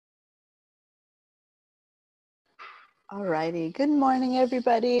Alrighty, good morning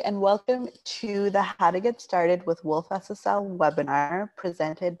everybody and welcome to the How to Get Started with wolfSSL webinar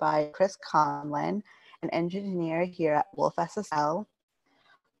presented by Chris Conlon, an engineer here at wolfSSL.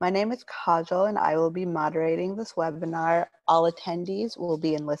 My name is Kajal and I will be moderating this webinar. All attendees will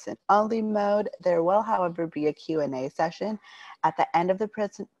be in listen-only mode. There will, however, be a Q&A session at the end of the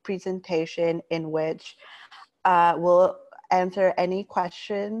presentation in which we'll answer any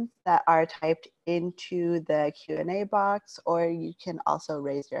questions that are typed into the Q&A box, or you can also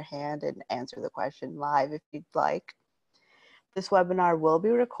raise your hand and answer the question live if you'd like. This webinar will be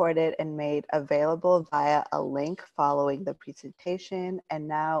recorded and made available via a link following the presentation. And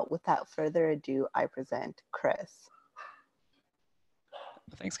now, without further ado, I present Chris.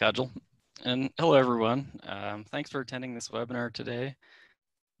 Thanks, Kajal. And hello, everyone. Thanks for attending this webinar today.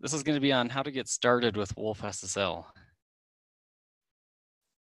 This is going to be on how to get started with wolfSSL.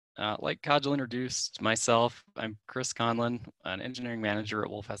 Like Kajal introduced myself, I'm Chris Conlon, an engineering manager at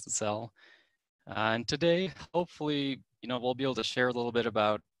wolfSSL. And today, hopefully, we'll be able to share a little bit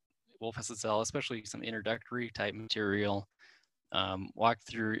about wolfSSL, especially some introductory type material, walk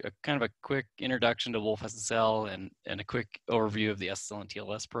through a kind of a quick introduction to wolfSSL and a quick overview of the SSL and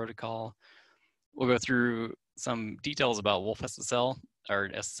TLS protocol. We'll go through some details about wolfSSL, our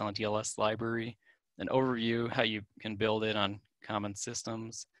SSL and TLS library, an overview how you can build it on common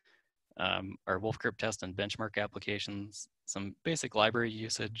systems, our wolfcrypt test and benchmark applications, some basic library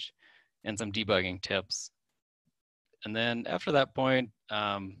usage, and some debugging tips. And then after that point,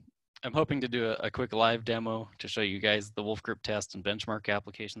 I'm hoping to do a quick live demo to show you guys the wolfcrypt test and benchmark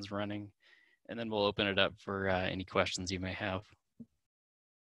applications running, and then we'll open it up for any questions you may have.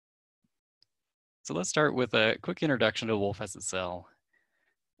 So let's start with a quick introduction to wolfSSL.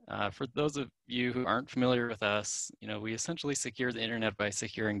 For those of you who aren't familiar with us, we essentially secure the internet by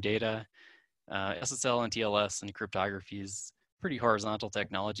securing data. SSL and TLS and cryptography is pretty horizontal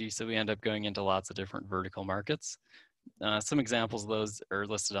technology, so we end up going into lots of different vertical markets. Some examples of those are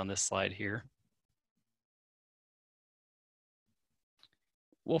listed on this slide here.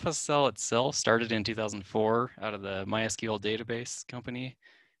 wolfSSL itself started in 2004 out of the MySQL database company.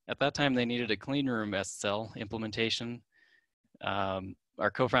 At that time, they needed a clean room SSL implementation. Our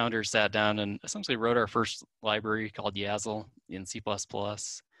co-founders sat down and essentially wrote our first library called YASL in C++.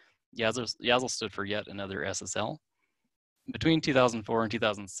 YASL stood for yet another SSL. Between 2004 and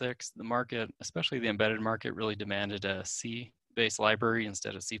 2006, the market, especially the embedded market, really demanded a C-based library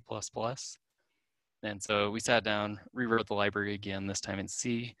instead of C++. And so we sat down, rewrote the library again, this time in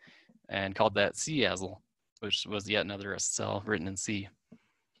C, and called that CYASL, which was yet another SSL written in C.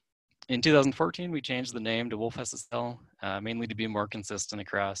 In 2014, we changed the name to wolfSSL, mainly to be more consistent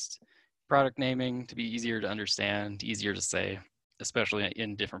across product naming, to be easier to understand, easier to say, especially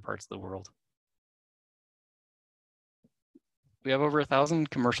in different parts of the world. We have over 1,000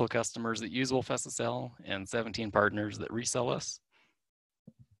 commercial customers that use wolfSSL and 17 partners that resell us.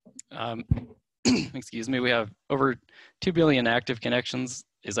 Excuse me, we have over 2 billion active connections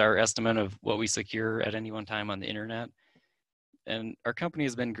is our estimate of what we secure at any one time on the internet. And our company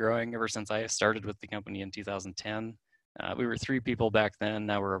has been growing ever since I started with the company in 2010. We were 3 people back then,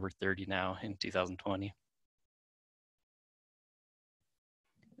 now we're over 30 now in 2020.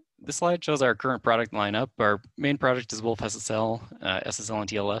 This slide shows our current product lineup. Our main product is wolfSSL, SSL and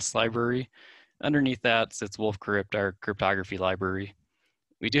TLS library. Underneath that sits wolfcrypt, our cryptography library.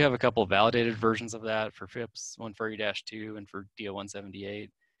 We do have a couple of validated versions of that for FIPS 140-2 and for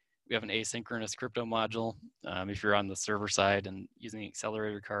DO178. We have an asynchronous crypto module if you're on the server side and using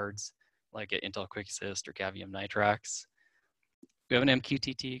accelerator cards like at Intel QuickAssist or Cavium Nitrox. We have an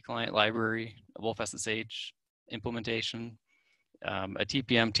MQTT client library, a wolfSSH implementation, a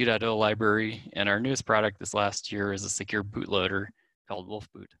TPM 2.0 library, and our newest product this last year is a secure bootloader called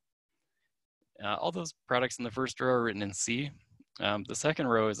wolfboot. All those products in the first row are written in C. The second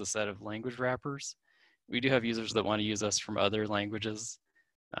row is a set of language wrappers. We do have users that want to use us from other languages.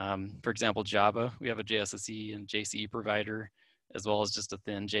 For example, Java, we have a JSSE and JCE provider, as well as just a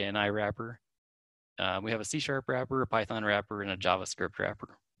thin JNI wrapper. We have a C# wrapper, a Python wrapper, and a JavaScript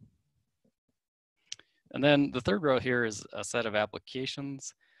wrapper. And then the third row here is a set of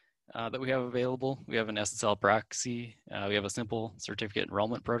applications that we have available. We have an SSL proxy. We have a simple certificate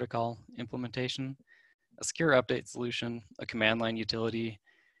enrollment protocol implementation, a secure update solution, a command line utility.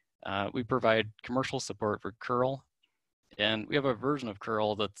 We provide commercial support for curl. And we have a version of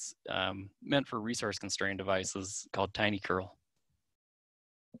curl that's meant for resource-constrained devices called tinycurl.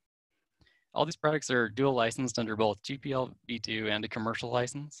 All these products are dual licensed under both GPL v2 and a commercial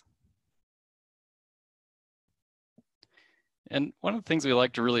license. And one of the things we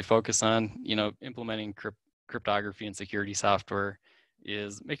like to really focus on, implementing cryptography and security software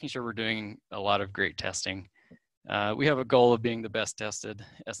is making sure we're doing a lot of great testing. We have a goal of being the best tested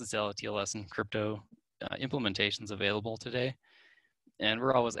SSL, TLS, and crypto implementations available today. And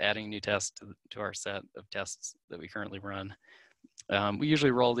we're always adding new tests to our set of tests that we currently run. We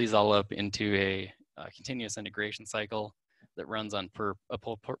usually roll these all up into a continuous integration cycle that runs on a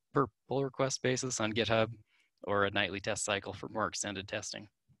pull request basis on GitHub, or a nightly test cycle for more extended testing.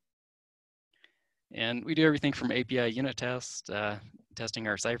 And we do everything from API unit tests, testing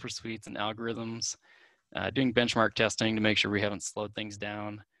our cipher suites and algorithms, doing benchmark testing to make sure we haven't slowed things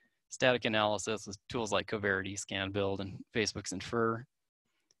down, static analysis with tools like Coverity, ScanBuild, and Facebook's Infer.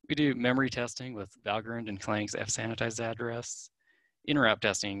 We do memory testing with Valgrind and Clang's fsanitized address, interrupt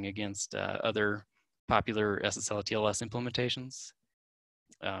testing against other popular SSL TLS implementations,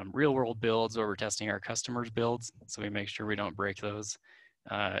 real-world builds where we're testing our customers' builds, so we make sure we don't break those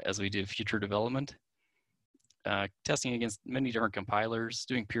as we do future development. Testing against many different compilers,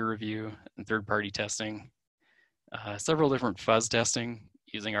 doing peer review and third-party testing, several different fuzz testing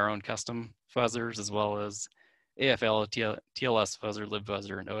using our own custom fuzzers, as well as AFL, TLS fuzzer,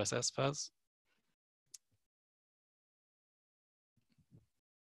 libfuzzer, and OSS fuzz.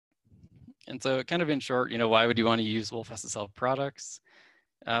 And so kind of in short, why would you want to use wolfSSL products?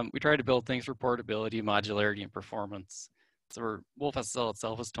 We try to build things for portability, modularity, and performance. So wolfSSL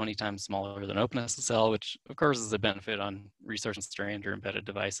itself is 20 times smaller than OpenSSL, which of course is a benefit on resource-constrained or embedded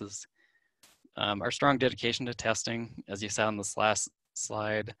devices. Our strong dedication to testing, as you saw on this last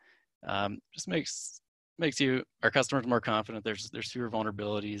slide, just makes our customers more confident. There's fewer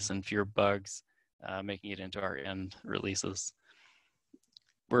vulnerabilities and fewer bugs making it into our end releases.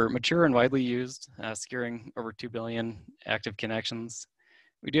 We're mature and widely used, securing over 2 billion active connections.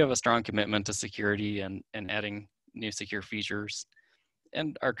 We do have a strong commitment to security and adding new secure features,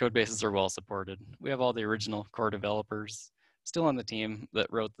 and our code bases are well supported. We have all the original core developers still on the team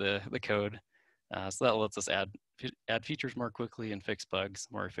that wrote the code, so that lets us add features more quickly and fix bugs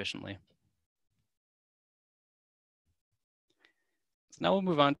more efficiently. So now we'll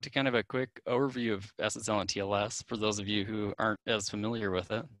move on to kind of a quick overview of SSL and TLS for those of you who aren't as familiar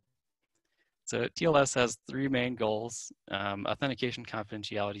with it. So TLS has three main goals: authentication,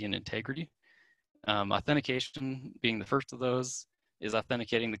 confidentiality, and integrity. Authentication being the first of those is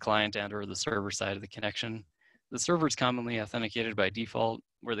authenticating the client and or the server side of the connection. The server is commonly authenticated by default,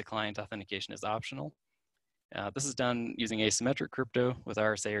 where the client authentication is optional. This is done using asymmetric crypto with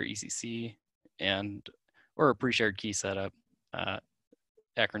RSA or ECC, or a pre-shared key setup,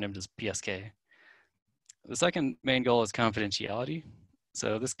 acronymed as PSK. The second main goal is confidentiality.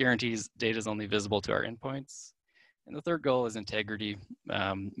 So this guarantees data is only visible to our endpoints. And the third goal is integrity,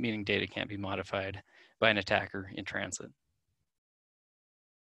 meaning data can't be modified by an attacker in transit.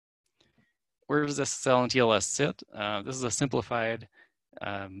 Where does SSL and TLS sit? This is a simplified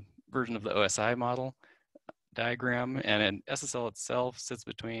version of the OSI model diagram, and an SSL itself sits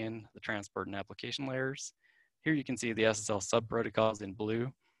between the transport and application layers. Here you can see the SSL subprotocols in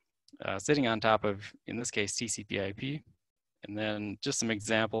blue, sitting on top of, in this case, TCP/IP, and then just some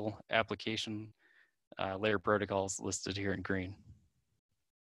example application layer protocols listed here in green.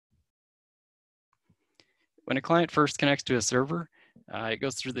 When a client first connects to a server, it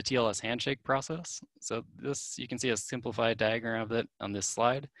goes through the TLS handshake process. So this, you can see a simplified diagram of it on this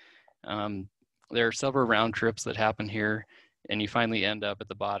slide. There are several round trips that happen here, and you finally end up at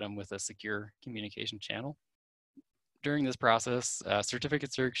the bottom with a secure communication channel. During this process,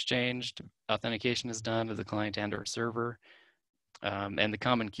 certificates are exchanged, authentication is done to the client and or server, and the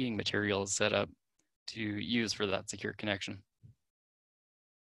common keying material is set up to use for that secure connection.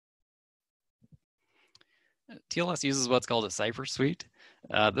 TLS uses what's called a cipher suite.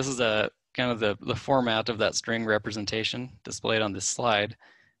 This is a kind of the format of that string representation displayed on this slide.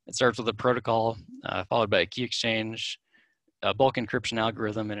 It starts with a protocol, followed by a key exchange, a bulk encryption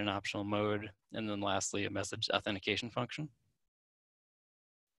algorithm in an optional mode, and then lastly, a message authentication function.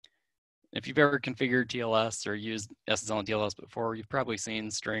 If you've ever configured TLS or used SSL and TLS before, you've probably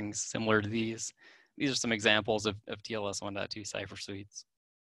seen strings similar to these. These are some examples of TLS 1.2 cipher suites.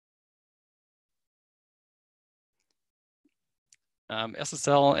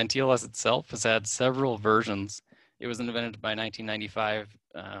 SSL and TLS itself has had several versions. It was invented by 1995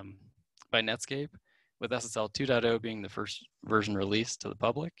 by Netscape, with SSL 2.0 being the first version released to the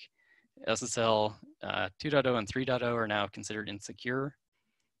public. SSL 2.0 and 3.0 are now considered insecure.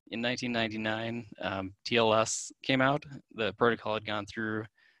 In 1999, TLS came out. The protocol had gone through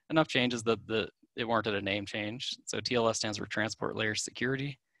enough changes that it warranted a name change. So TLS stands for Transport Layer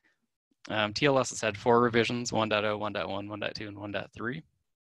Security. TLS has had 4 revisions: 1.0, 1.1, 1.2, and 1.3.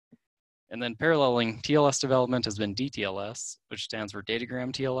 And then paralleling TLS development has been DTLS, which stands for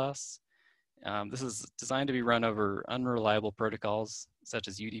Datagram TLS. This is designed to be run over unreliable protocols such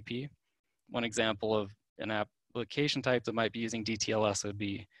as UDP. One example of an application type that might be using DTLS would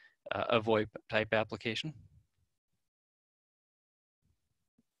be a VoIP type application.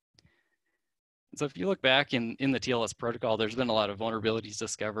 So if you look back in the TLS protocol, there's been a lot of vulnerabilities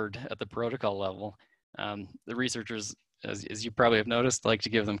discovered at the protocol level. The researchers, as you probably have noticed, like to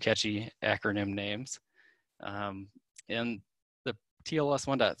give them catchy acronym names. And the TLS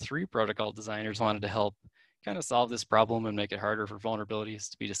 1.3 protocol designers wanted to help kind of solve this problem and make it harder for vulnerabilities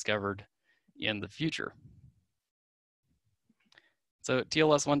to be discovered in the future. So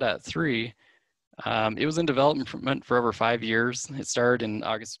TLS 1.3, it was in development for over 5 years. It started in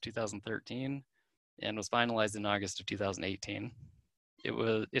August of 2013 and was finalized in August of 2018.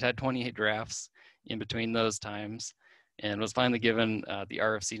 It had 28 drafts in between those times and was finally given the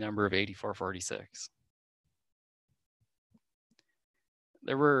RFC number of 8446.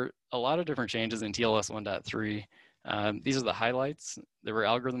 There were a lot of different changes in TLS 1.3. These are the highlights. There were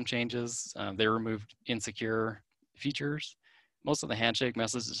algorithm changes. They removed insecure features. Most of the handshake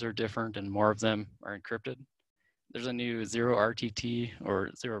messages are different and more of them are encrypted. There's a new 0 RTT or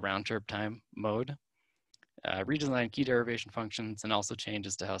 0 round trip time mode. Redesigned key derivation functions and also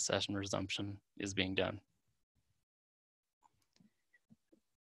changes to how session resumption is being done.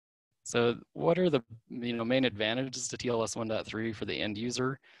 So what are the main advantages to TLS 1.3 for the end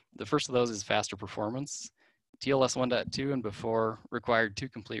user? The first of those is faster performance. TLS 1.2 and before required 2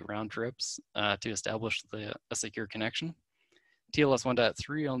 complete round trips to establish a secure connection. TLS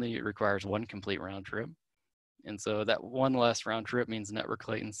 1.3 only requires 1 complete round trip. And so that one less round trip means network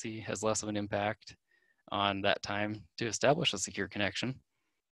latency has less of an impact on that time to establish a secure connection.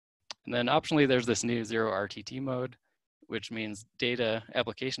 And then optionally, there's this new 0 RTT mode, which means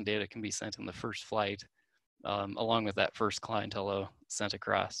application data can be sent in the first flight along with that first client hello sent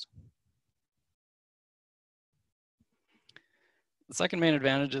across. The second main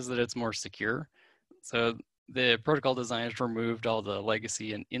advantage is that it's more secure. So the protocol designers removed all the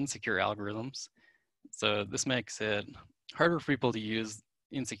legacy and insecure algorithms. So this makes it harder for people to use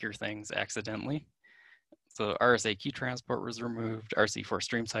insecure things accidentally. So RSA key transport was removed, RC4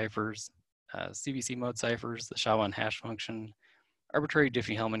 stream ciphers, CVC mode ciphers, the SHA-1 hash function, arbitrary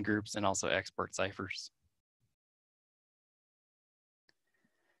Diffie-Hellman groups, and also export ciphers.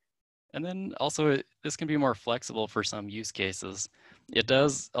 And then also this can be more flexible for some use cases. It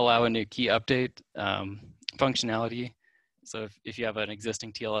does allow a new key update functionality. So if you have an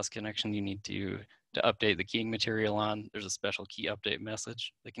existing TLS connection you need to update the keying material on, there's a special key update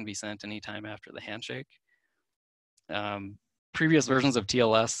message that can be sent anytime after the handshake. Previous versions of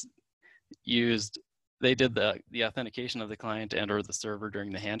TLS they did the authentication of the client and or the server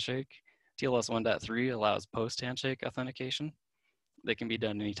during the handshake. TLS 1.3 allows post-handshake authentication that can be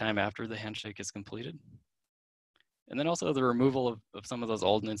done anytime after the handshake is completed. And then also the removal of some of those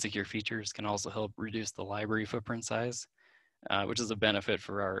old and insecure features can also help reduce the library footprint size, which is a benefit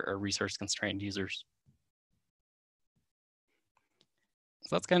for our resource-constrained users.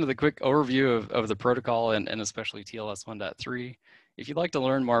 So that's kind of the quick overview of the protocol and especially TLS 1.3. If you'd like to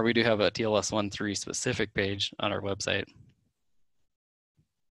learn more, we do have a TLS 1.3 specific page on our website.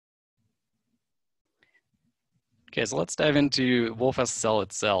 Okay, so let's dive into wolfSSL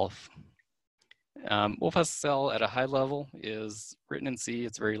itself. wolfSSL at a high level is written in C.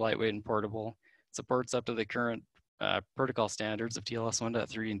 It's very lightweight and portable. It supports up to the current protocol standards of TLS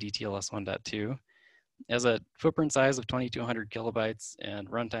 1.3 and DTLS 1.2. It has a footprint size of 2,200 kilobytes and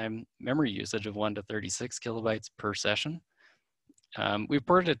runtime memory usage of 1 to 36 kilobytes per session. We've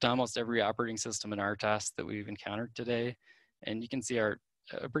ported it to almost every operating system in RTOS that we've encountered today, and you can see a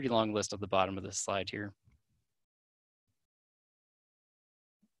pretty long list at the bottom of this slide here.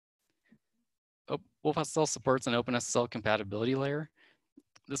 wolfSSL supports an OpenSSL compatibility layer.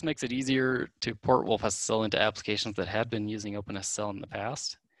 This makes it easier to port wolfSSL into applications that had been using OpenSSL in the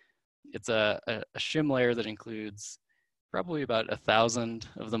past. It's a shim layer that includes probably about 1,000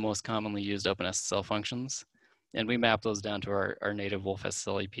 of the most commonly used OpenSSL functions, and we map those down to our native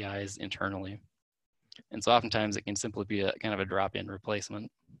wolfSSL APIs internally. And so oftentimes it can simply be a kind of a drop-in replacement.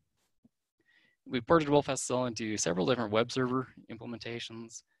 We ported wolfSSL into several different web server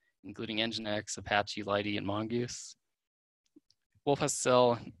implementations, including Nginx, Apache, Lydie, and Mongoose.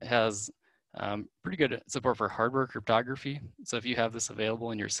 wolfSSL has pretty good support for hardware cryptography. So if you have this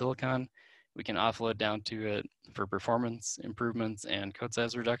available in your silicon, we can offload down to it for performance improvements and code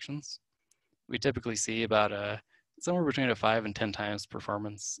size reductions. We typically see about somewhere between a 5 and 10 times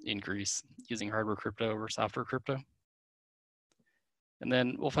performance increase using hardware crypto over software crypto. And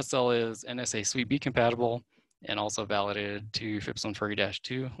then wolfSSL is NSA Suite B compatible and also validated to FIPS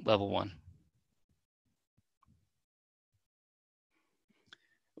 140-2 level 1.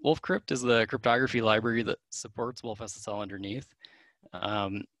 wolfcrypt is the cryptography library that supports wolfSSL underneath.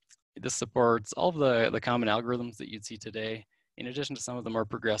 This supports all of the common algorithms that you'd see today, in addition to some of the more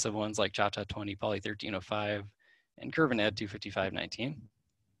progressive ones like CHA-20, Poly1305, and Curve and Ed 25519.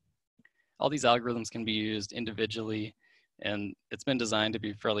 All these algorithms can be used individually, and it's been designed to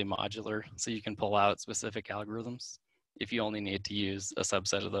be fairly modular, so you can pull out specific algorithms if you only need to use a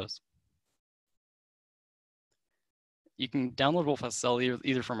subset of those. You can download wolfSSL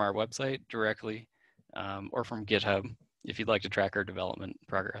either from our website directly or from GitHub if you'd like to track our development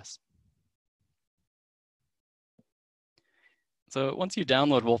progress. So once you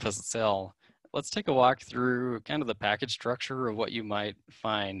download wolfSSL, let's take a walk through kind of the package structure of what you might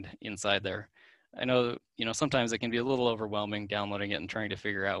find inside there. I know, sometimes it can be a little overwhelming downloading it and trying to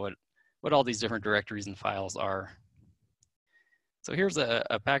figure out what all these different directories and files are. So here's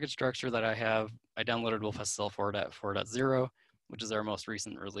a package structure that I have. I downloaded wolfSSL 4.4.0, which is our most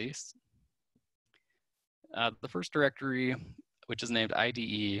recent release. The first directory, which is named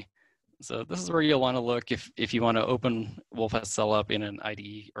IDE. So this is where you'll want to look if you want to open wolfSSL up in an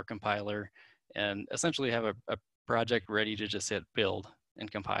IDE or compiler and essentially have a project ready to just hit build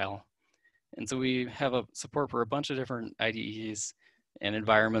and compile. And so we have a support for a bunch of different IDEs and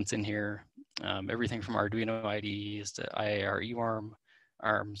environments in here. Everything from Arduino IDEs to IAR eWarm,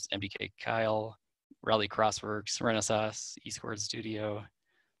 ARMS, MDK Kyle, Rally Crossworks, Renaissance, eSquared Studio,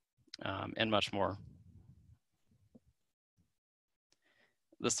 and much more.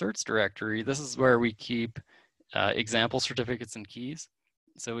 The certs directory, this is where we keep example certificates and keys.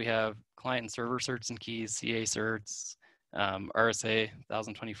 So we have client and server certs and keys, CA certs, RSA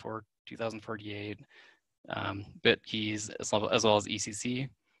 1024, 2048, bit keys, as well as ECC.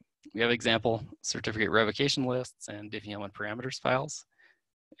 We have example certificate revocation lists and diffie-hellman parameters files.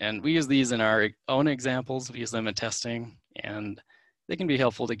 And we use these in our own examples. We use them in testing, and they can be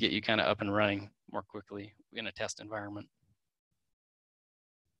helpful to get you kind of up and running more quickly in a test environment.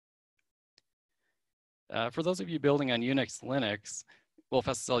 For those of you building on Unix, Linux,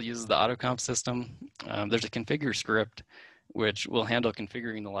 wolfSSL uses the AutoComp system. There's a configure script which will handle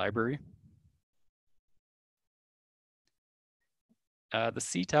configuring the library. The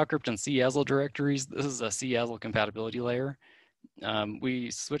cTalcrypt and cASL directories, this is a cASL compatibility layer. We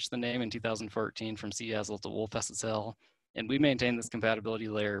switched the name in 2014 from cASL to wolfSSL, and we maintain this compatibility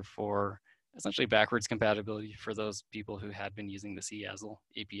layer for essentially backwards compatibility for those people who had been using the cASL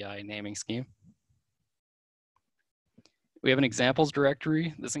API naming scheme. We have an examples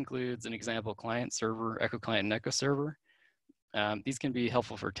directory. This includes an example client, server, echo client, and echo server. These can be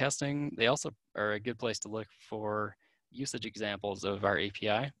helpful for testing. They also are a good place to look for usage examples of our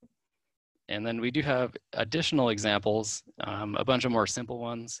API. And then we do have additional examples, a bunch of more simple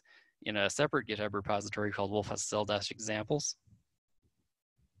ones in a separate GitHub repository called wolfSSL-examples.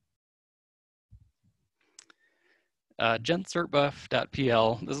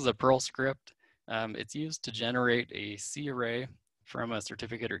 gencertbuff.pl, this is a Perl script. It's used to generate a C array from a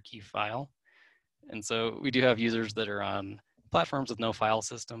certificate or key file. And so we do have users that are on platforms with no file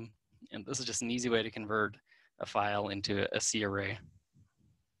system. And this is just an easy way to convert a file into a C array.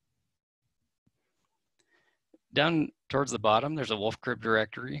 Down towards the bottom, there's a wolfcrypt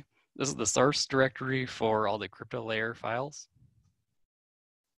directory. This is the source directory for all the crypto layer files.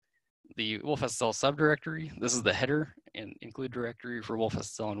 The wolfSSL subdirectory, this is the header and include directory for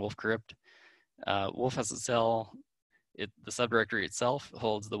wolfSSL and wolfcrypt. wolfSSL, the subdirectory itself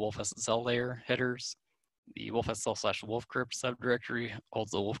holds the wolfSSL layer headers. The wolfSSL/wolfcrypt subdirectory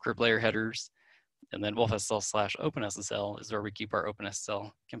holds the wolfcrypt layer headers. And then wolfSSL/OpenSSL is where we keep our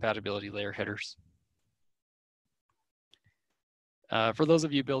OpenSSL compatibility layer headers. For those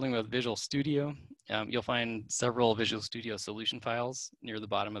of you building with Visual Studio, you'll find several Visual Studio solution files near the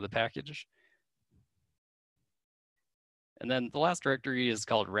bottom of the package. And then the last directory is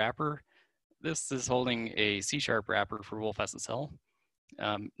called wrapper. This is holding a C# wrapper for wolfSSL.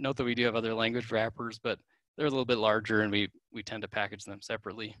 Note that we do have other language wrappers, but they're a little bit larger and we tend to package them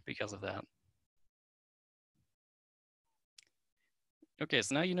separately because of that. Okay,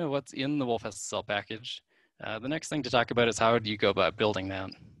 so now you know what's in the wolfSSL package. The next thing to talk about is how do you go about building that?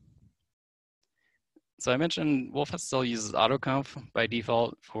 So I mentioned wolfSSL uses AutoConf by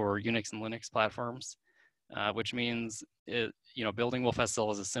default for Unix and Linux platforms, which means building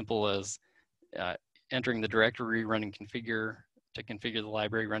wolfSSL is as simple as entering the directory, running configure to configure the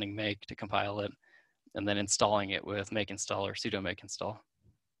library, running make to compile it, and then installing it with make install or sudo make install.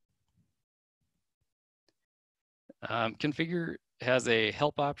 Configure has a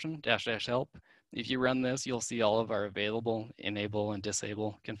help option, -- help. If you run this, you'll see all of our available enable and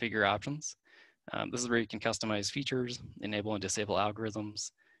disable configure options. This is where you can customize features, enable and disable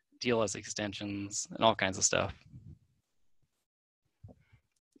algorithms, TLS extensions, and all kinds of stuff.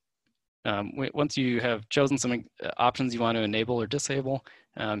 Once you have chosen some options you want to enable or disable,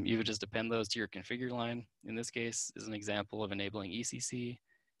 you would just append those to your configure line. In this case is an example of enabling ECC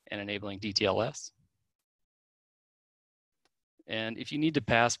and enabling DTLS. And if you need to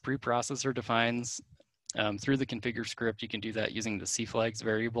pass preprocessor defines through the configure script, you can do that using the cflags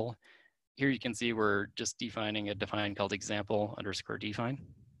variable. Here you can see we're just defining a define called example_define.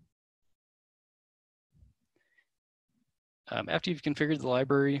 After you've configured the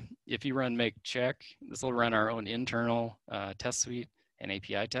library, if you run make check, this will run our own internal test suite and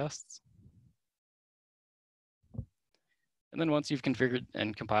API tests. And then once you've configured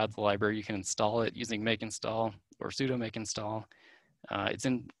and compiled the library, you can install it using make install or sudo make install. It's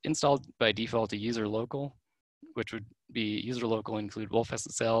installed by default to user local, which would be user local include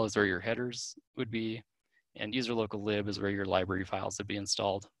wolfSSL is where your headers would be, and user local lib is where your library files would be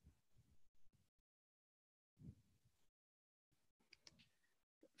installed.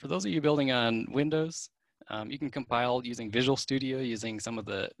 For those of you building on Windows, you can compile using Visual Studio, using some of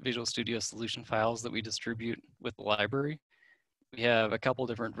the Visual Studio solution files that we distribute with the library. We have a couple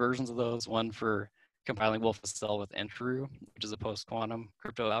different versions of those, one for compiling wolfSSL with Entru, which is a post-quantum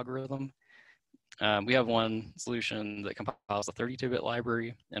crypto algorithm. We have one solution that compiles a 32-bit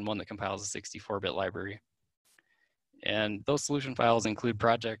library and one that compiles a 64-bit library. And those solution files include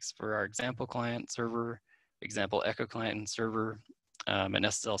projects for our example client server, example echo client and server, an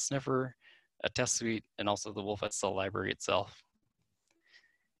SSL sniffer, a test suite, and also the wolfSSL library itself.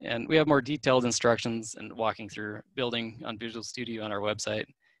 And we have more detailed instructions and walking through building on Visual Studio on our website,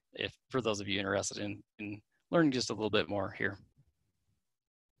 if for those of you interested in learning just a little bit more here.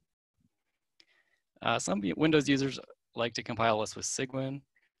 Some Windows users like to compile this with Cygwin.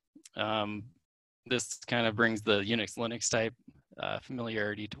 This kind of brings the Unix Linux type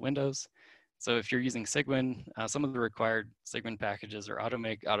familiarity to Windows. So if you're using Cygwin, some of the required Cygwin packages are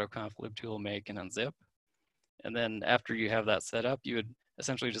automake, autoconf, libtool, make, and unzip. And then after you have that set up, you would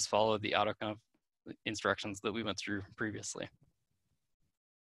essentially just follow the autoconf instructions that we went through previously.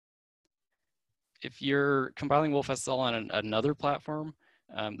 If you're compiling wolfSSL on another platform,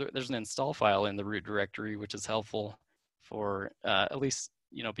 there's an install file in the root directory, which is helpful for at least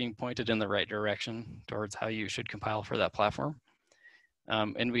being pointed in the right direction towards how you should compile for that platform.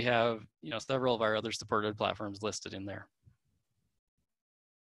 And we have several of our other supported platforms listed in there.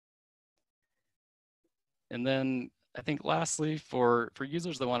 And then I think lastly, for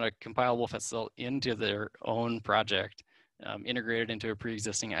users that want to compile wolfSSL into their own project, integrated into a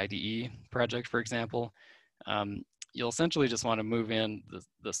pre-existing IDE project, for example, you'll essentially just want to move in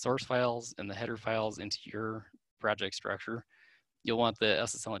the source files and the header files into your project structure. You'll want the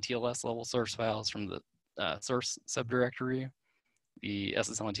SSL and TLS level source files from the source subdirectory, the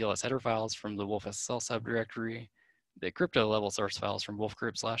SSL and TLS header files from the wolfSSL subdirectory, the crypto level source files from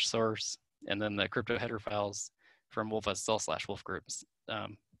wolfgroup/source, and then the crypto header files from wolfSSL/wolfgroups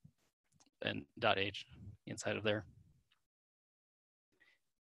and .h inside of there.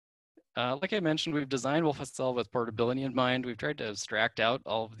 Like I mentioned, we've designed wolfSSL with portability in mind. We've tried to abstract out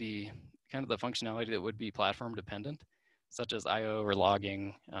all of the kind of the functionality that would be platform dependent, such as I/O or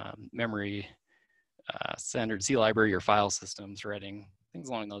logging, memory, standard C library or file system threading, things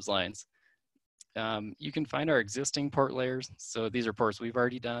along those lines. You can find our existing port layers. So these are ports we've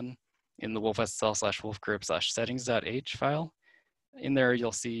already done in the wolfSSL/wolfgroup/settings.h file. In there,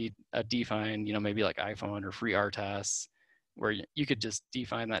 you'll see a define, maybe like iPhone or free RTOS, where you could just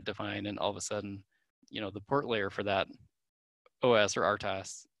define that define, and all of a sudden, the port layer for that OS or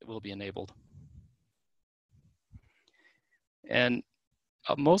RTOS will be enabled. And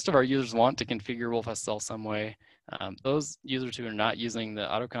most of our users want to configure wolfSSL some way. Those users who are not using the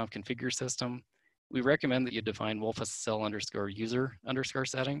autoconf configure system, we recommend that you define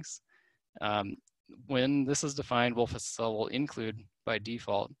wolfSSL_user_settings. When this is defined, wolfSSL will include by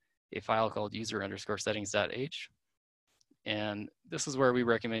default a file called user_settings.h. And this is where we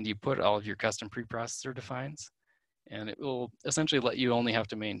recommend you put all of your custom preprocessor defines. And it will essentially let you only have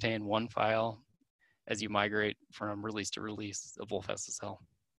to maintain one file as you migrate from release to release of wolfSSL.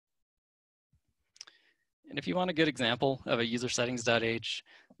 And if you want a good example of a user settings.h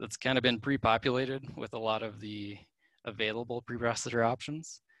that's kind of been pre-populated with a lot of the available preprocessor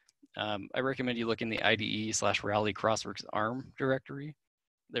options, I recommend you look in the IDE/Rally Crossworks ARM directory.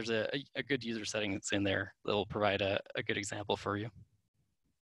 There's a good user setting that's in there that will provide a good example for you.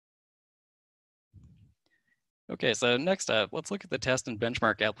 Okay, so next up, let's look at the test and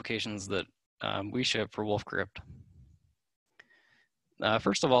benchmark applications that we ship for wolfCrypt.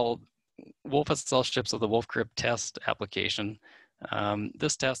 First of all, wolfSSL ships with the wolfCrypt test application.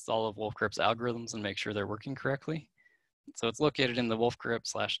 This tests all of wolfCrypt's algorithms and makes sure they're working correctly. So it's located in the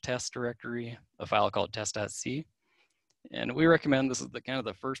wolfCrypt/test directory, a file called test.c. And we recommend this is kind of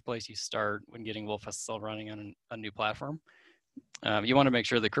the first place you start when getting wolfSSL running on a new platform. You want to make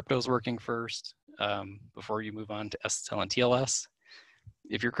sure the crypto is working first before you move on to SSL and TLS.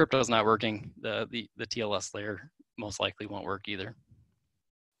 If your crypto is not working, the TLS layer most likely won't work either.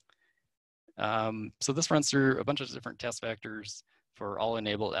 So this runs through a bunch of different test vectors for all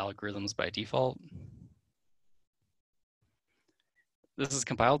enabled algorithms by default. This is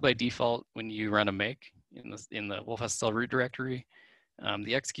compiled by default when you run a make in the wolfSSL root directory.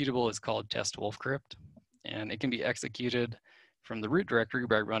 The executable is called test wolfCrypt, and it can be executed from the root directory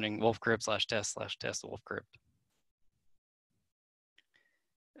by running wolfCrypt/test/test wolfCrypt.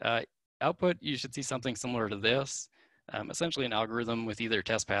 Output, you should see something similar to this. Essentially an algorithm with either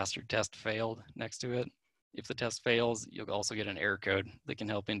test passed or test failed next to it. If the test fails, you'll also get an error code that can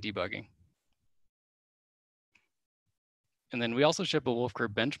help in debugging. And then we also ship a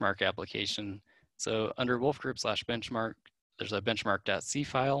wolfCrypt benchmark application. So under wolfCrypt/benchmark, there's a benchmark.c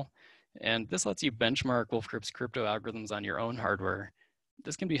file, and this lets you benchmark wolfCrypt's crypto algorithms on your own hardware.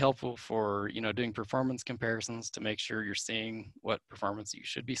 This can be helpful for doing performance comparisons to make sure you're seeing what performance you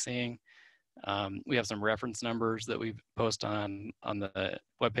should be seeing. We have some reference numbers that we post on the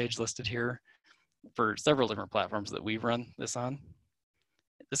webpage listed here for several different platforms that we've run this on.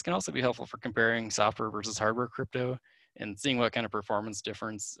 This can also be helpful for comparing software versus hardware crypto and seeing what kind of performance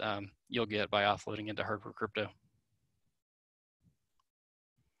difference you'll get by offloading into hardware crypto.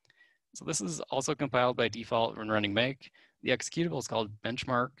 So this is also compiled by default when running make. The executable is called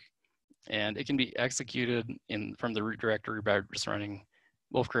benchmark, and it can be executed from the root directory by just running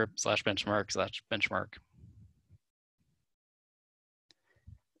wolfCrypt/benchmark/benchmark.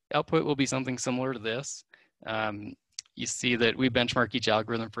 Output will be something similar to this. You see that we benchmark each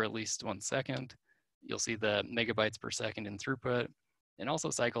algorithm for at least 1 second. You'll see the megabytes per second in throughput and also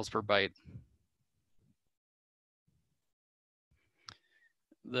cycles per byte.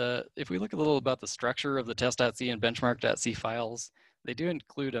 If we look a little about the structure of the test.c and benchmark.c files, they do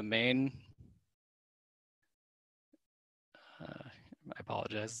include a main. I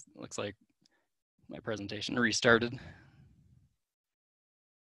apologize. Looks like my presentation restarted.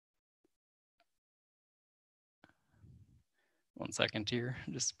 One second here,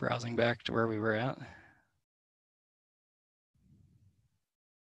 just browsing back to where we were at.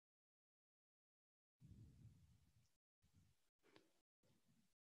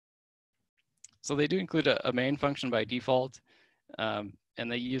 So they do include a main function by default, and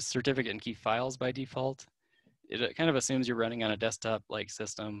they use certificate and key files by default. It kind of assumes you're running on a desktop-like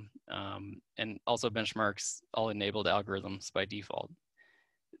system, and also benchmarks all enabled algorithms by default.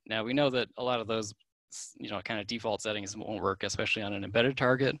 Now we know that a lot of those, kind of default settings won't work, especially on an embedded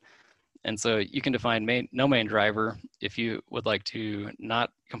target. And so you can define no main driver if you would like to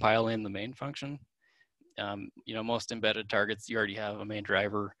not compile in the main function. Most embedded targets, you already have a main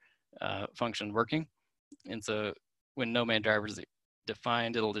driver function working. And so when no main driver is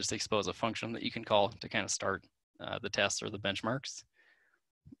defined, it'll just expose a function that you can call to kind of start the tests or the benchmarks.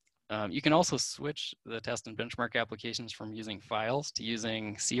 You can also switch the test and benchmark applications from using files to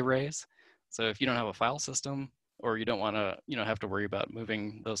using C arrays. So if you don't have a file system, or you don't want to have to worry about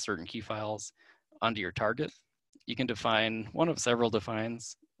moving those certain key files onto your target, you can define one of several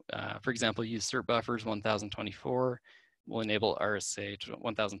defines. For example, use cert buffers 1024 will enable RSA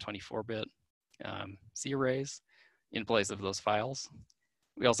 1024-bit C arrays in place of those files.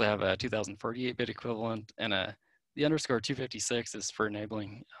 We also have a 2048-bit equivalent, and the underscore 256 is for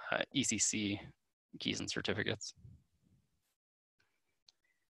enabling ECC keys and certificates.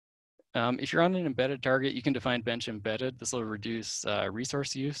 If you're on an embedded target, you can define bench embedded. This will reduce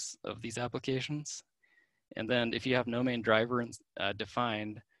resource use of these applications. And then if you have no main driver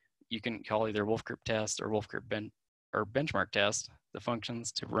defined, you can call either wolfCrypt test or wolfCrypt benchmark test, the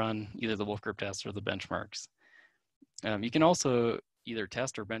functions to run either the wolfCrypt test or the benchmarks. You can also either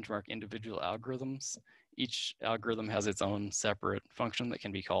test or benchmark individual algorithms. Each algorithm has its own separate function that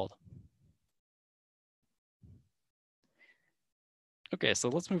can be called. Okay, so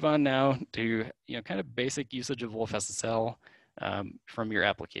let's move on now to kind of basic usage of wolfSSL from your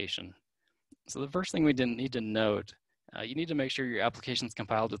application. So the first thing we didn't need to note, you need to make sure your application is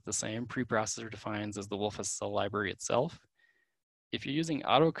compiled with the same preprocessor defines as the wolfSSL library itself. If you're using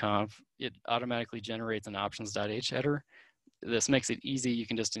autoconf, it automatically generates an options.h header. this makes it easy. You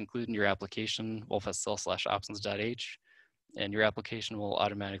can just include in your application wolfSSL/options.h, and your application will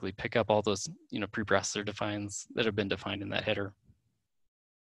automatically pick up all those preprocessor defines that have been defined in that header.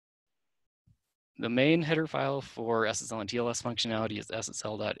 The main header file for SSL and TLS functionality is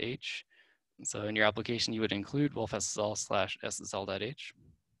ssl.h. So in your application, you would include wolfSSL/ssl.h.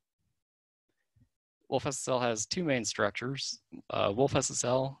 wolfSSL has two main structures.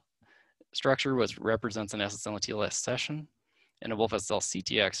 wolfSSL structure, which represents an SSL and TLS session, and a wolfSSL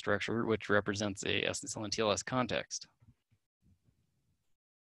CTX structure, which represents a SSL and TLS context.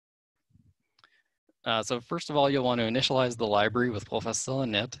 So first of all, you'll want to initialize the library with wolfSSL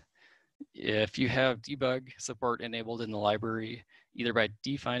init. If you have debug support enabled in the library, either by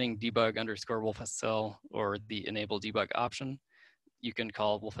defining debug_wolfSSL or the enable debug option, you can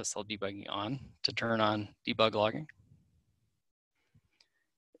call wolfSSL debugging on to turn on debug logging.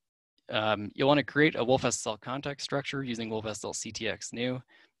 You'll want to create a wolfSSL context structure using wolfSSL CTX new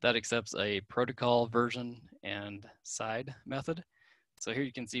that accepts a protocol version and side method. So here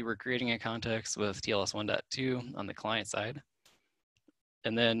you can see we're creating a context with TLS 1.2 on the client side.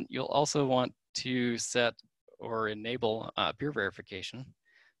 And then you'll also want to set or enable peer verification.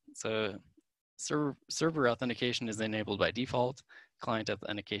 So server authentication is enabled by default. Client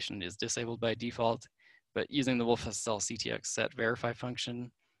authentication is disabled by default. But using the wolfSSL CTX set verify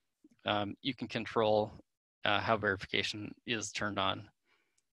function, you can control how verification is turned on.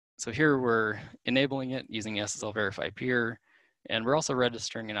 So here we're enabling it using SSL verify peer, and we're also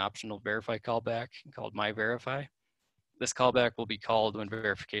registering an optional verify callback called myVerify. This callback will be called when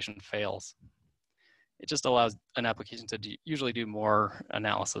verification fails. It just allows an application to usually do more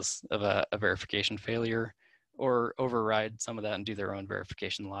analysis of a verification failure or override some of that and do their own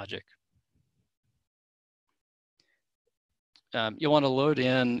verification logic. You'll want to load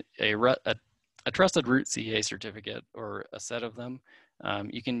in a trusted root CA certificate or a set of them.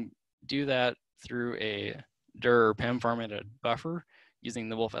 You can do that through a dir or PEM formatted buffer using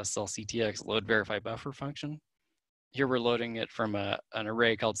the wolfSSL CTX load verify buffer function. Here we're loading it from an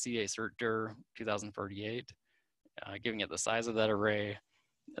array called CA cert dir 2048, giving it the size of that array.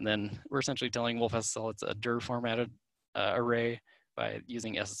 And then we're essentially telling wolfSSL it's a dir formatted array by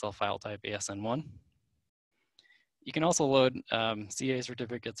using SSL file type ASN1. You can also load CA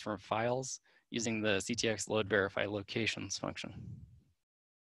certificates from files using the CTX load verify locations function.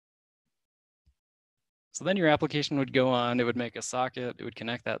 So then your application would go on, it would make a socket, it would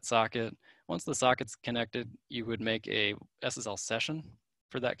connect that socket. Once the socket's connected, you would make a SSL session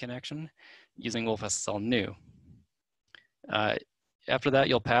for that connection using wolfSSL new. After that,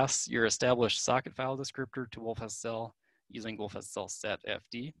 you'll pass your established socket file descriptor to wolfSSL using wolfSSL set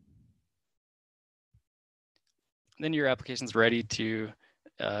FD. Then your application's ready to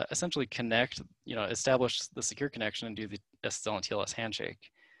essentially connect, establish the secure connection and do the SSL and TLS handshake.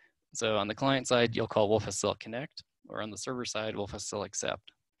 So on the client side, you'll call wolfSSL connect, or on the server side, wolfSSL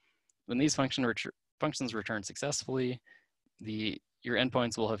accept. When these functions return successfully, your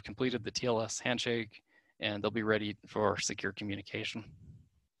endpoints will have completed the TLS handshake and they'll be ready for secure communication.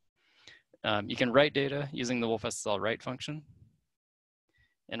 You can write data using the wolfSSL write function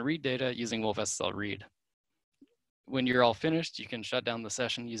and read data using wolfSSL read. When you're all finished, you can shut down the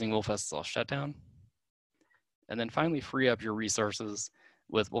session using wolfSSL shutdown. And then finally free up your resources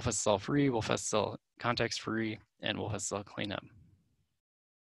with wolfSSL free, wolfSSL context free, and wolfSSL cleanup.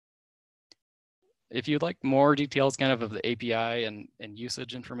 If you'd like more details kind of the API and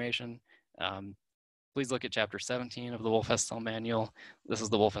usage information, please look at chapter 17 of the wolfSSL manual. This is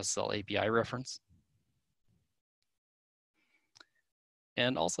the wolfSSL API reference.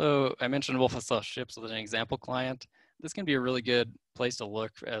 And also, I mentioned wolfSSL ships with an example client. This can be a really good place to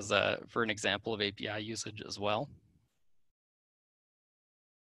look as for an example of API usage as well.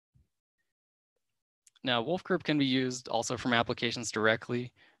 Now, wolfcrypt can be used also from applications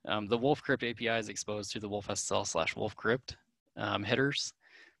directly. The wolfcrypt API is exposed through the wolfSSL/wolfcrypt headers.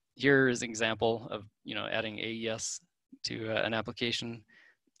 Here is an example of adding AES to an application,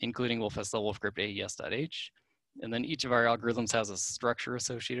 including wolfSSL wolfcrypt AES.h. And then each of our algorithms has a structure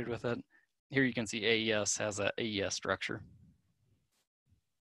associated with it. Here you can see AES has an AES structure.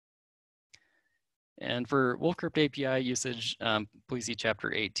 And for wolfcrypt API usage, please see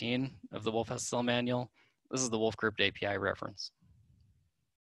chapter 18 of the wolfSSL manual. This is the wolfcrypt API reference.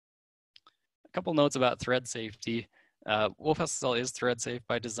 A couple notes about thread safety. wolfSSL is thread safe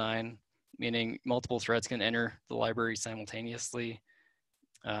by design, meaning multiple threads can enter the library simultaneously.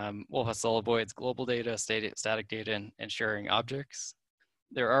 wolfSSL avoids global data, static data, and sharing objects.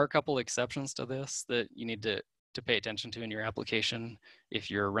 There are a couple exceptions to this that you need to pay attention to in your application if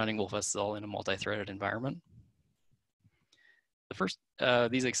you're running wolfSSL in a multi-threaded environment. The first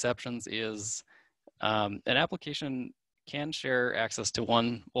of these exceptions is an application can share access to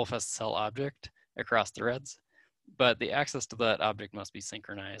one wolfSSL object across threads, but the access to that object must be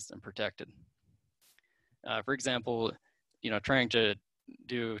synchronized and protected. For example, trying to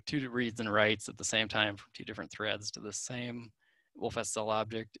do 2 reads and writes at the same time from 2 different threads to the same wolfSSL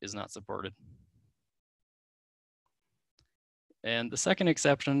object is not supported. And the second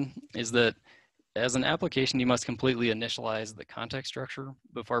exception is that as an application, you must completely initialize the context structure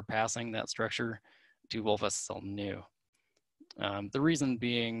before passing that structure to wolfSSL new. The reason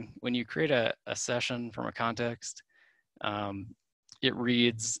being, when you create a session from a context, it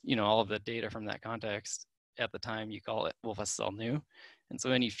reads all of the data from that context at the time you call it wolfSSL new. And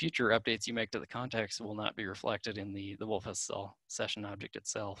so any future updates you make to the context will not be reflected in the wolfSSL session object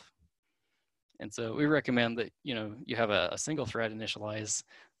itself. And so we recommend that you have a single thread initialize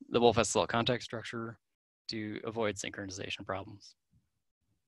the wolfSSL context structure to avoid synchronization problems.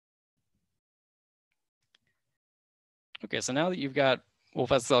 Okay, so now that you've got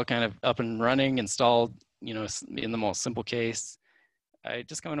wolfSSL kind of up and running, installed, in the most simple case, I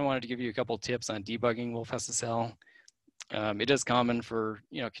just kind of wanted to give you a couple tips on debugging wolfSSL. It is common for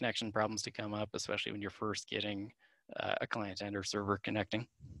connection problems to come up, especially when you're first getting a client end or server connecting.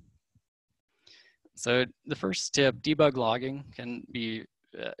 So the first tip, debug logging, can be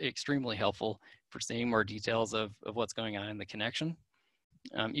extremely helpful for seeing more details of what's going on in the connection.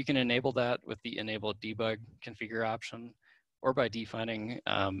 You can enable that with the enable debug configure option, or by defining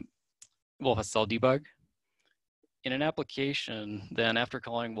wolfSSL debug. In an application, then after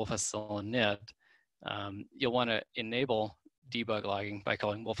calling wolfSSL init, you'll want to enable debug logging by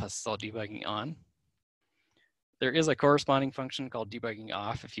calling wolfSSL debugging on. There is a corresponding function called debugging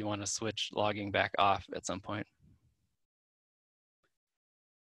off if you want to switch logging back off at some point.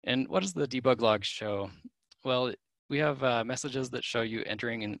 And what does the debug log show? Well, we have messages that show you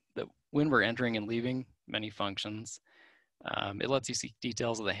when we're entering and leaving many functions. It lets you see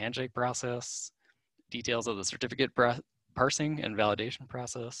details of the handshake process, details of the certificate parsing and validation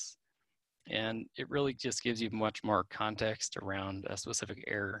process, and it really just gives you much more context around a specific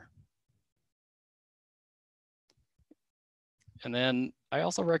error. And then I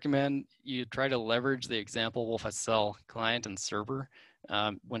also recommend you try to leverage the example wolfSSL client and server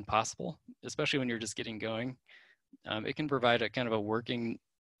when possible, especially when you're just getting going. It can provide a kind of a working,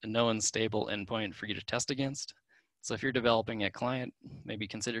 known, stable endpoint for you to test against. So if you're developing a client, maybe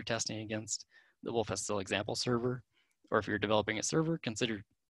consider testing against the wolfSSL example server, or if you're developing a server, consider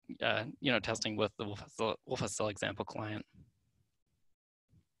testing with the wolfSSL example client.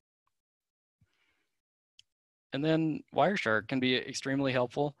 And then Wireshark can be extremely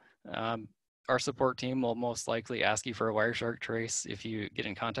helpful. Our support team will most likely ask you for a Wireshark trace if you get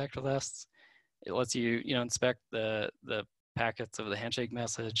in contact with us. It lets you, inspect the packets of the handshake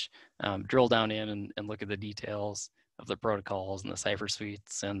message, drill down in and look at the details of the protocols and the cipher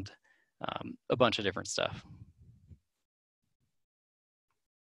suites and a bunch of different stuff.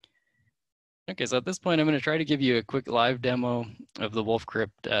 Okay, so at this point, I'm going to try to give you a quick live demo of the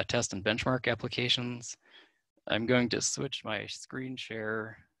WolfCrypt test and benchmark applications. I'm going to switch my screen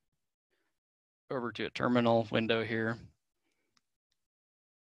share over to a terminal window here.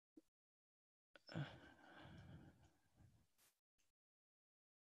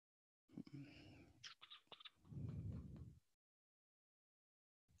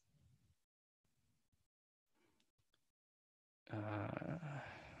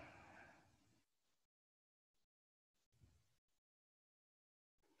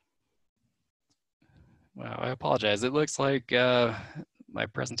 Wow, I apologize. It looks like my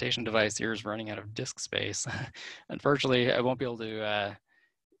presentation device here is running out of disk space. Unfortunately, I won't be able to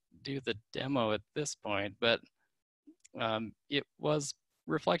do the demo at this point, but it was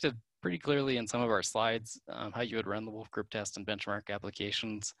reflected pretty clearly in some of our slides, how you would run the WolfCrypt test and benchmark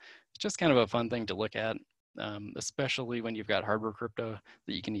applications. It's just kind of a fun thing to look at, especially when you've got hardware crypto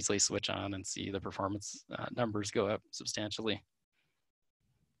that you can easily switch on and see the performance numbers go up substantially.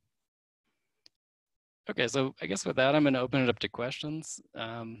 Okay, so I guess with that, I'm going to open it up to questions.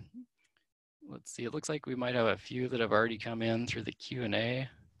 Let's see, it looks like we might have a few that have already come in through the Q&A.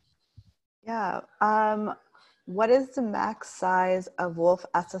 Yeah. What is the max size of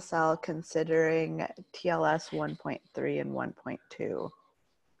wolfSSL considering TLS 1.3 and 1.2?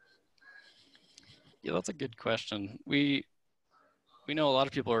 Yeah, that's a good question. We know a lot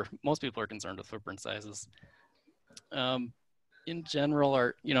of people most people are concerned with footprint sizes. In general,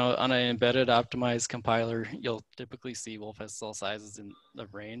 on an embedded optimized compiler, you'll typically see wolfSSL sizes in the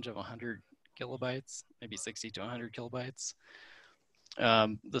range of 100 kilobytes, maybe 60 to 100 kilobytes.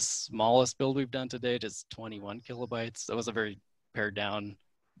 The smallest build we've done to date is 21 kilobytes. That was a very pared down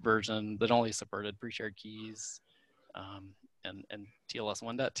version that only supported pre-shared keys and TLS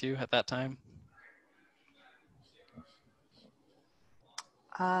 1.2 at that time.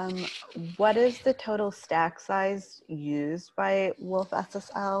 What is the total stack size used by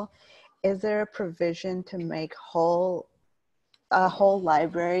wolfSSL? Is there a provision to make a whole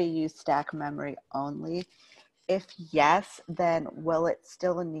library use stack memory only? If yes, then will it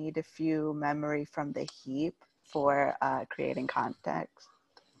still need a few memory from the heap for creating context?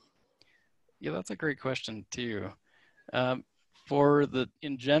 Yeah, that's a great question too. In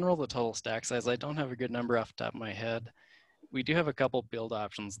general, the total stack size, I don't have a good number off the top of my head. We do have a couple build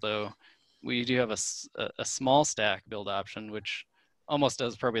options though. We do have a small stack build option, which almost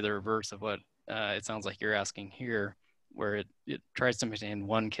does probably the reverse of what it sounds like you're asking here, where it tries to maintain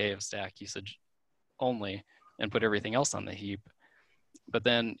 1K of stack usage only and put everything else on the heap. But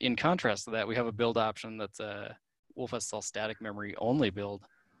then in contrast to that, we have a build option that's a wolfSSL static memory only build.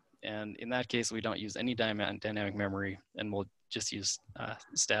 And in that case, we don't use any dynamic memory and we'll just use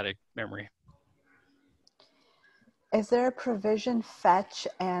static memory. Is there a provision fetch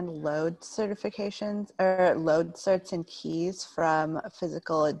and load certifications or load certs and keys from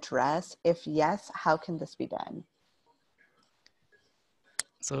physical address? If yes, how can this be done?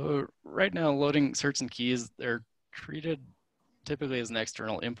 So right now, loading certs and keys, they're treated typically as an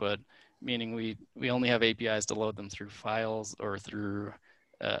external input, meaning we only have APIs to load them through files or through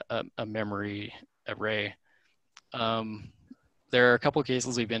a memory array. There are a couple of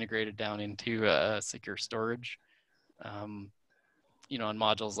cases we've integrated down into secure storage, on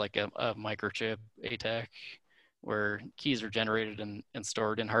modules like a microchip, ATEC, where keys are generated and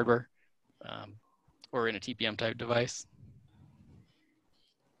stored in hardware, or in a TPM type device.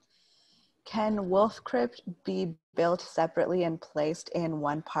 Can wolfcrypt be built separately and placed in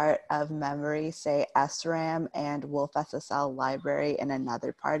one part of memory, say SRAM, and wolfSSL library in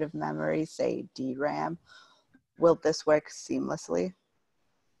another part of memory, say DRAM? Will this work seamlessly?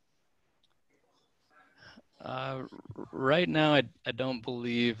 Right now, I don't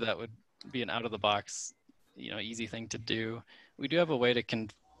believe that would be an out-of-the-box, easy thing to do. We do have a way to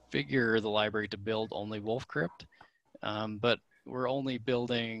configure the library to build only wolfcrypt, but we're only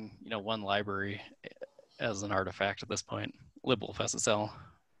building, one library as an artifact at this point, libwolfSSL.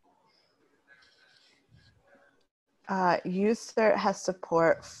 UCert has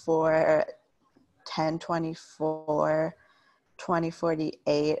support for 1024,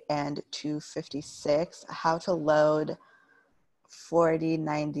 2048, and 256. How to load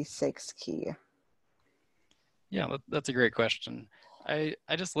 4096 key? Yeah, that's a great question. I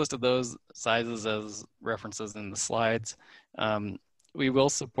just listed those sizes as references in the slides. We will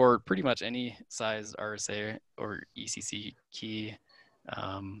support pretty much any size RSA or ECC key.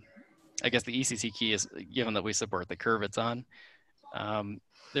 I guess the ECC key is given that we support the curve it's on.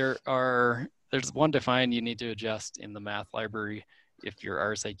 There's one define you need to adjust in the math library if your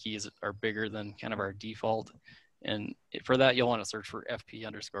RSA keys are bigger than kind of our default. And for that, you'll want to search for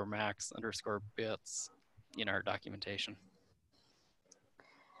fp_max_bits in our documentation.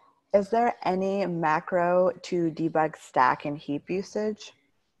 Is there any macro to debug stack and heap usage?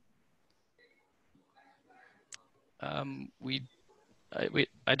 I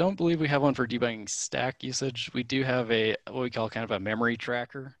don't believe we have one for debugging stack usage. We do have what we call kind of a memory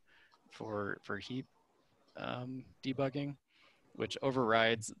tracker for heap debugging, which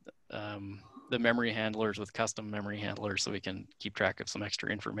overrides the memory handlers with custom memory handlers so we can keep track of some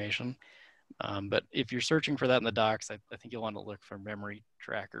extra information. But if you're searching for that in the docs, I think you'll want to look for memory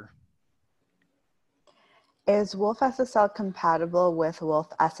tracker. Is wolfSSL compatible with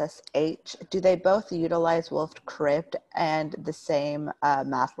wolfSSH? Do they both utilize wolfcrypt and the same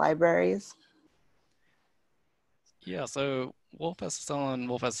math libraries? Yeah, so wolfSSL and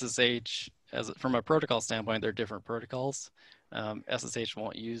wolfSSH, from a protocol standpoint, they're different protocols. SSH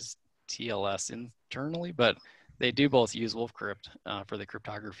won't use TLS internally, but they do both use wolfcrypt for the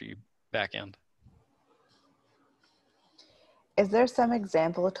cryptography backend. Is there some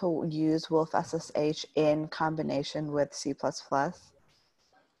example to use wolfSSH in combination with C++?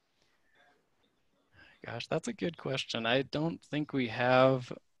 Gosh, that's a good question. I don't think we have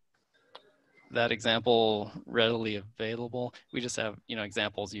that example readily available. We just have,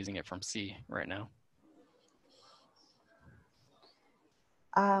 examples using it from C right now.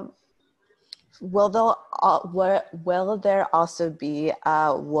 Will there also be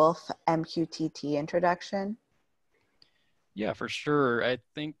a wolf MQTT introduction? Yeah, for sure. I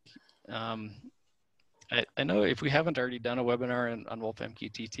think, I know if we haven't already done a webinar on wolf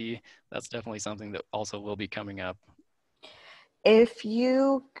MQTT, that's definitely something that also will be coming up. If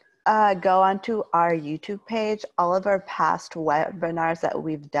you go onto our YouTube page. All of our past webinars that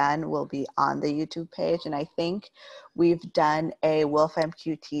we've done will be on the YouTube page. And I think we've done a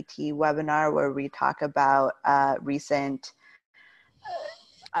wolfMQTT webinar where we talk about recent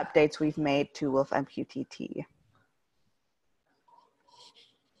updates we've made to wolfMQTT.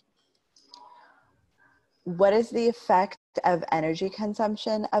 What is the effect of energy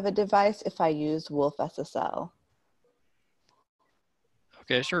consumption of a device if I use wolfSSL?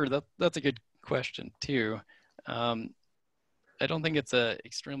 Okay, sure. That's a good question too. I don't think it's a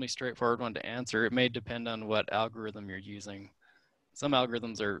extremely straightforward one to answer. It may depend on what algorithm you're using. Some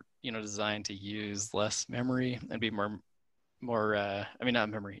algorithms are, designed to use less memory and be not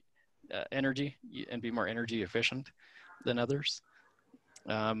memory, energy, and be more energy efficient than others.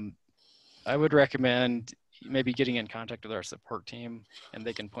 I would recommend maybe getting in contact with our support team, and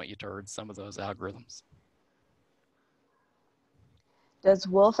they can point you towards some of those algorithms. Does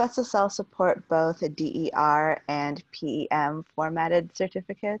wolfSSL support both DER and PEM formatted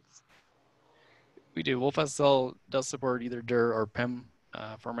certificates? We do. wolfSSL does support either DIR or PEM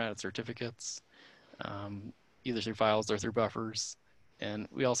formatted certificates, either through files or through buffers. And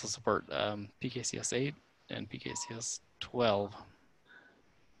we also support PKCS 8 and PKCS 12.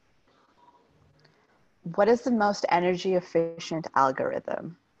 What is the most energy efficient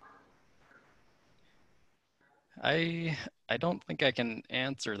algorithm? I don't think I can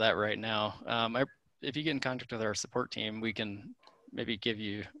answer that right now. If you get in contact with our support team, we can maybe give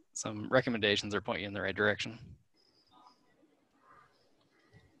you some recommendations or point you in the right direction.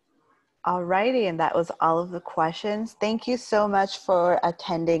 Alrighty, and that was all of the questions. Thank you so much for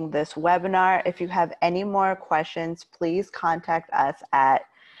attending this webinar. If you have any more questions, please contact us at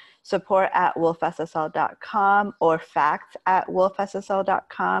support@wolfSSL.com or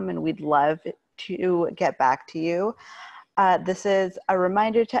facts@wolfSSL.com, and we'd love to get back to you. This is a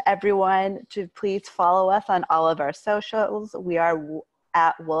reminder to everyone to please follow us on all of our socials. We are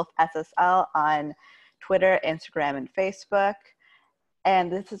at wolfSSL on Twitter, Instagram, and Facebook.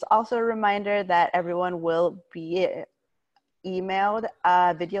 And this is also a reminder that everyone will be emailed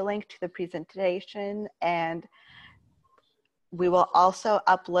a video link to the presentation, and we will also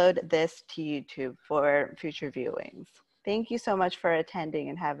upload this to YouTube for future viewings. Thank you so much for attending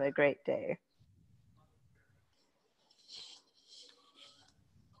and have a great day.